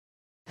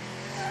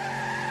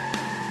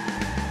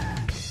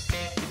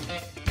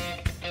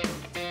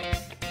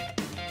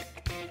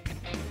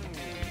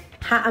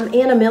Hi, I'm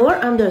Anna Miller.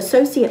 I'm the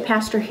Associate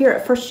Pastor here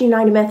at First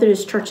United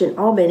Methodist Church in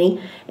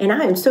Albany, and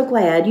I am so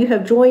glad you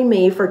have joined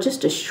me for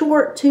just a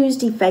short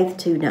Tuesday Faith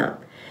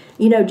Tune-Up.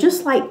 You know,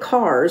 just like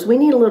cars, we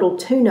need a little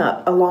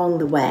tune-up along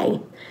the way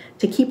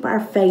to keep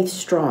our faith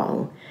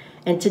strong.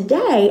 And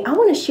today, I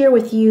want to share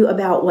with you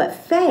about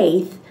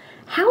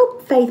how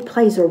faith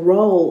plays a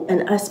role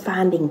in us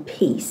finding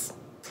peace.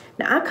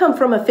 Now, I come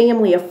from a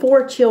family of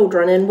 4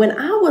 children, and when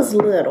I was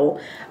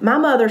little, my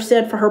mother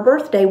said for her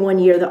birthday one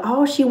year that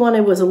all she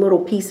wanted was a little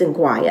peace and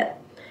quiet.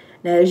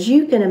 Now, as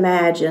you can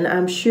imagine,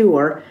 I'm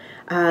sure,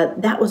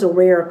 that was a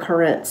rare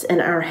occurrence in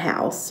our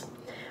house.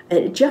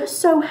 It just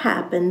so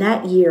happened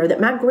that year that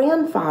my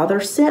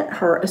grandfather sent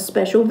her a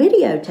special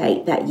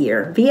videotape that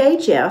year,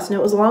 VHS, and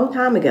it was a long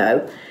time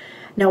ago.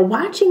 Now,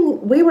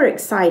 we were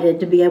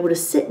excited to be able to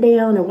sit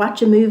down and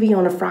watch a movie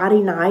on a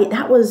Friday night.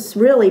 That was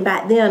really,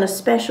 back then, a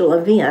special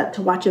event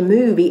to watch a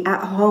movie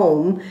at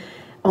home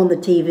on the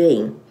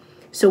TV.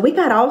 So we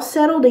got all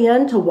settled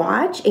in to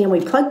watch, and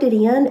we plugged it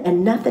in,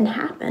 and nothing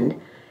happened.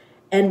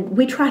 And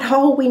we tried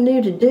all we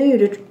knew to do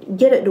to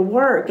get it to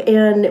work,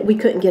 and we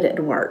couldn't get it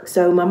to work.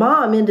 So my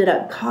mom ended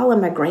up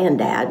calling my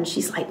granddad, and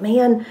she's like,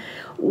 "Man,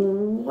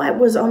 what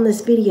was on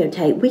this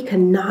videotape? We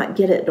cannot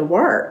get it to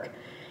work."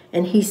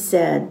 And he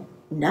said,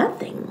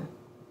 "Nothing."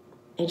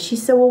 And she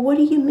said, "Well, what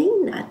do you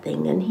mean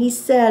nothing?" And he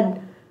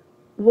said,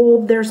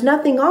 "Well, there's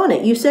nothing on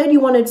it. You said you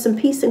wanted some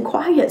peace and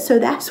quiet, so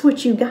that's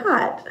what you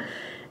got."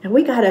 And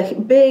we got a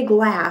big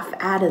laugh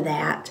out of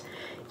that.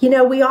 You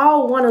know, we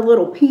all want a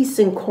little peace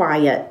and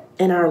quiet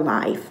in our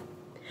life.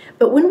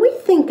 But when we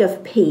think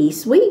of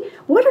peace,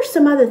 what are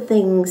some other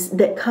things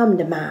that come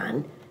to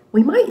mind?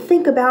 We might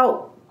think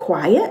about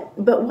quiet,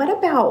 but what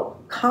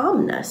about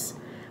calmness?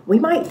 We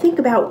might think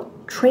about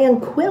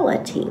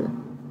tranquility,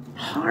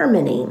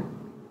 harmony.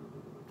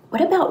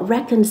 What about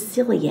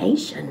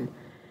reconciliation?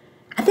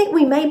 I think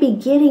we may be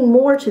getting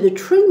more to the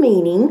true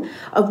meaning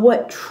of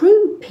what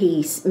true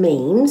peace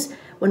means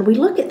when we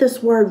look at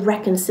this word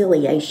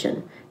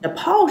reconciliation. Now,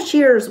 Paul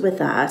shares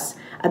with us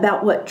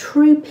about what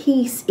true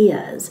peace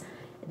is,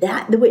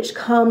 that which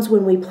comes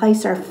when we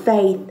place our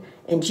faith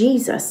in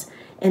Jesus,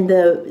 in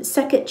the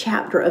 2nd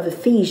chapter of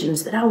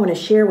Ephesians that I want to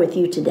share with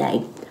you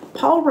today.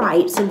 Paul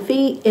writes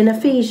in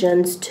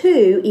Ephesians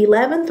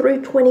 2:11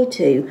 through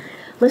 22,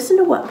 listen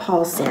to what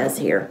Paul says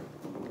here.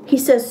 He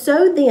says,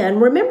 "So then,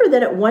 remember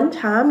that at one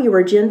time you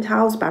were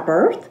Gentiles by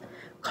birth,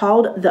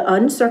 called the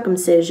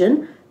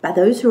uncircumcision by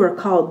those who are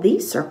called the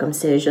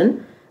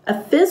circumcision, a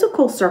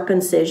physical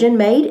circumcision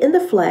made in the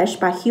flesh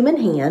by human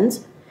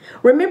hands.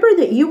 Remember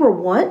that you were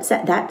once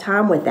at that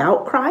time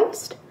without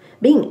Christ,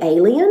 being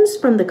aliens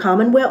from the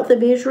commonwealth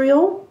of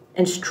Israel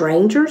and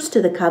strangers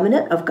to the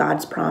covenant of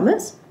God's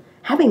promise,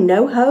 having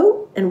no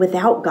hope and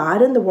without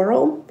God in the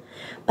world.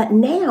 But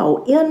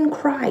now in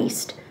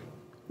Christ,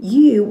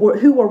 you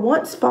who were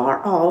once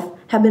far off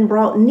have been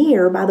brought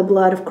near by the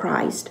blood of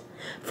Christ.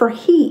 For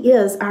he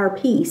is our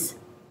peace.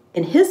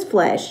 In his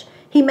flesh,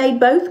 he made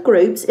both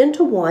groups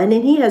into one,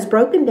 and he has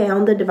broken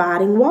down the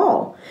dividing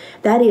wall,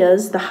 that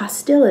is, the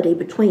hostility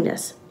between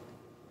us.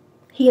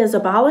 He has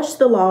abolished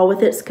the law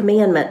with its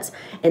commandments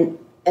and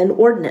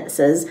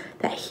ordinances,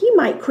 that he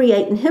might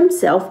create in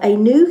himself a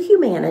new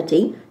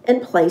humanity in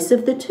place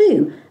of the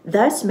two,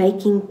 thus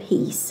making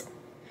peace,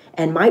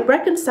 and might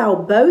reconcile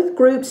both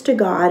groups to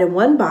God in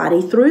one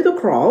body through the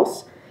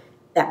cross,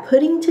 that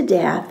putting to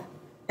death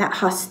that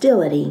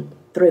hostility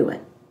through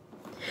it."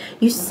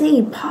 You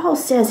see, Paul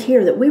says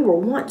here that we were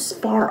once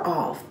far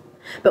off,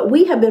 but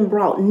we have been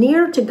brought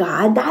near to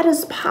God. That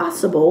is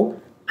possible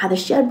by the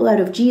shed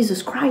blood of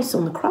Jesus Christ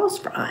on the cross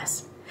for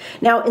us.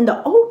 Now, in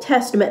the Old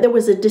Testament, there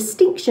was a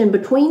distinction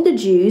between the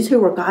Jews, who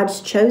were God's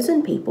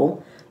chosen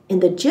people,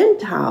 and the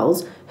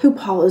Gentiles, who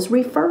Paul is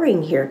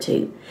referring here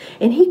to.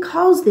 And he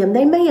calls them,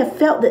 they may have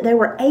felt that they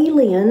were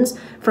aliens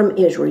from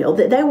Israel,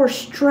 that they were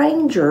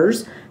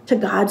strangers to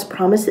God's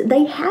promise, that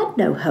they had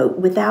no hope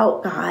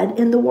without God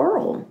in the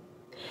world.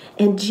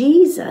 And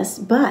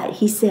but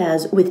he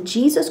says, with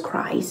Jesus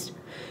Christ,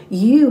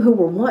 you who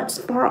were once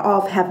far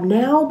off have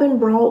now been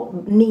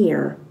brought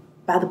near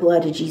by the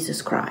blood of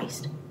Jesus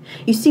Christ.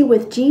 You see,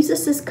 with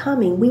Jesus'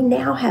 coming, we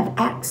now have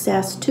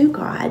access to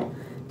God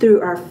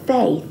through our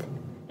faith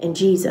in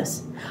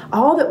Jesus.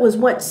 All that was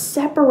once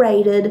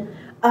separated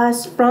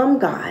us from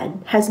God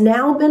has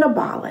now been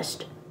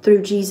abolished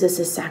through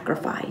Jesus'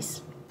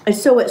 sacrifice. And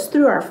so it's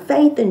through our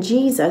faith in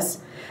Jesus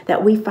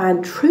that we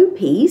find true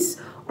peace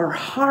or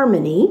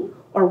harmony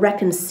or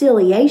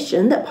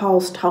reconciliation that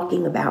Paul's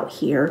talking about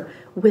here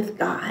with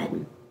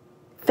God.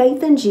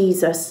 Faith in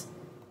Jesus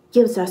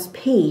gives us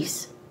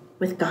peace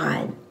with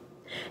God.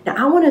 Now,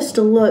 I want us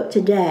to look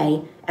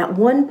today at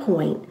one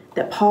point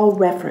that Paul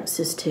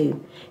references to.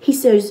 He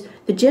says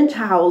the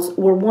Gentiles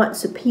were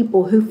once a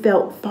people who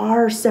felt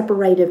far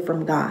separated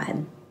from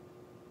God.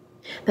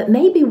 But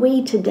maybe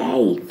we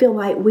today feel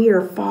like we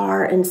are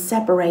far and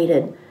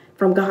separated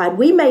from God.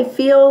 We may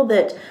feel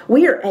that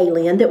we are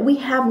alien, that we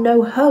have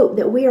no hope,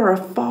 that we are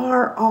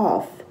far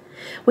off.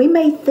 We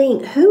may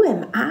think, who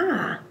am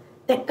I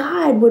that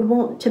God would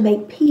want to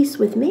make peace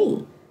with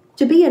me,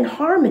 to be in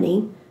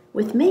harmony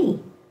with me.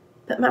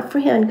 But my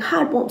friend,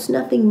 God wants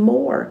nothing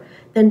more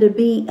than to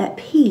be at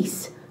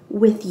peace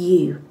with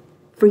you,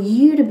 for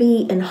you to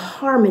be in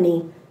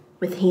harmony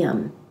with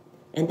Him.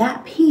 And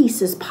that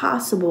peace is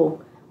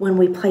possible when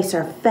we place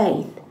our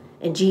faith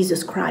in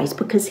Jesus Christ,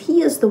 because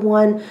He is the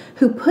one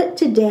who put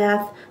to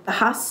death the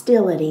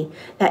hostility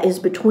that is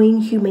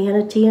between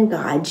humanity and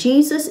God.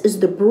 Jesus is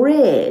the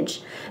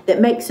bridge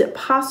that makes it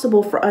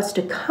possible for us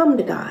to come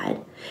to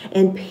God.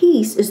 And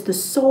peace is the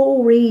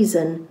sole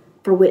reason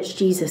for which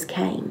Jesus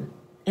came.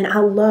 And I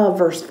love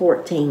verse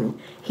 14.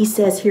 He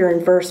says here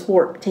in verse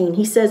 14,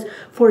 he says,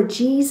 "For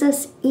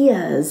Jesus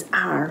is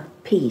our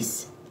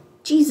peace."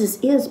 Jesus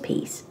is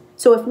peace.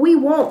 So if we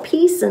want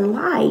peace in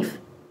life,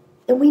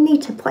 then we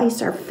need to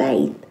place our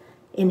faith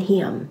in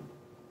Him.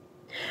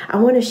 I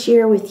want to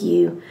share with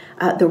you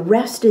the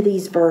rest of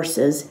these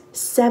verses,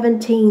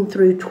 17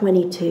 through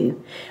 22.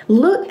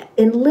 Look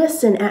and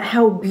listen at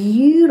how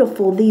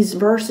beautiful these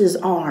verses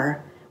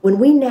are when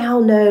we now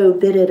know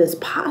that it is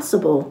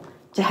possible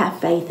to have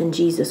faith in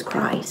Jesus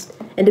Christ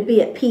and to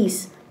be at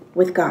peace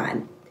with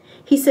God.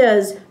 He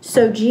says,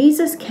 "So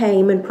Jesus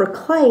came and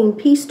proclaimed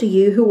peace to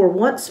you who were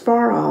once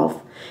far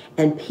off,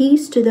 and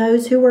peace to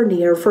those who are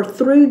near. For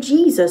through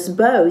Jesus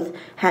both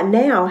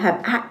now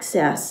have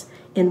access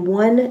in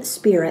one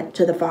Spirit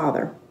to the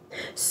Father.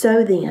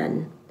 So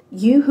then,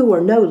 you who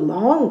are no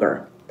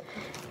longer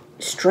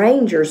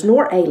strangers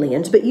nor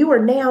aliens, but you are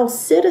now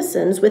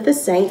citizens with the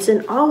saints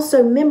and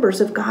also members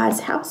of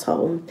God's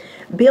household,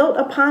 built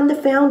upon the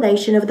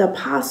foundation of the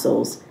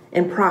apostles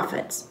and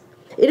prophets.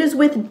 It is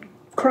with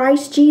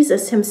Christ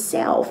Jesus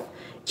Himself.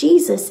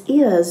 Jesus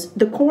is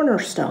the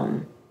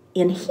cornerstone.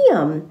 In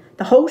Him,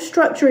 the whole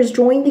structure is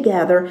joined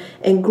together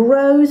and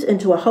grows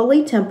into a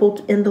holy temple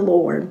in the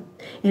Lord,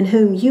 in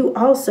whom you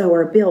also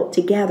are built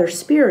together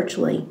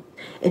spiritually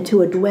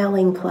into a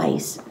dwelling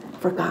place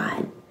for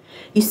God."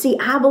 You see,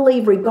 I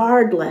believe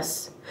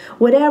regardless,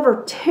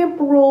 whatever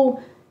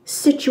temporal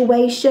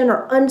situation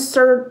or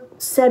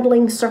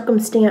unsettling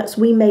circumstance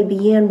we may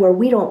be in where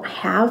we don't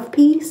have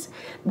peace,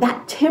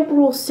 that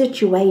temporal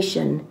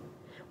situation,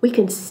 we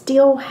can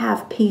still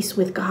have peace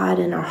with God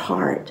in our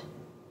heart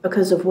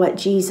because of what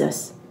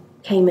Jesus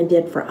came and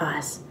did for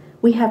us.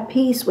 We have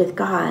peace with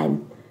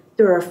God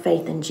through our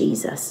faith in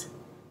Jesus.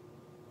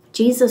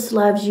 Jesus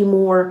loves you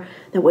more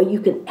than what you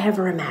can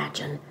ever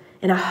imagine.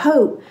 And I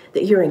hope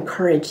that you're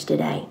encouraged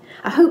today.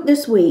 I hope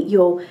this week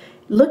you'll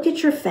look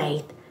at your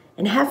faith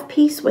and have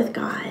peace with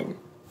God.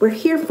 We're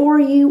here for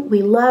you.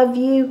 We love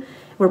you.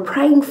 We're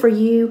praying for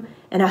you.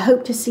 And I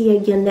hope to see you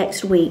again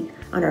next week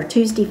on our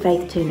Tuesday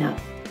Faith Tune-Up.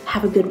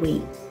 Have a good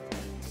week.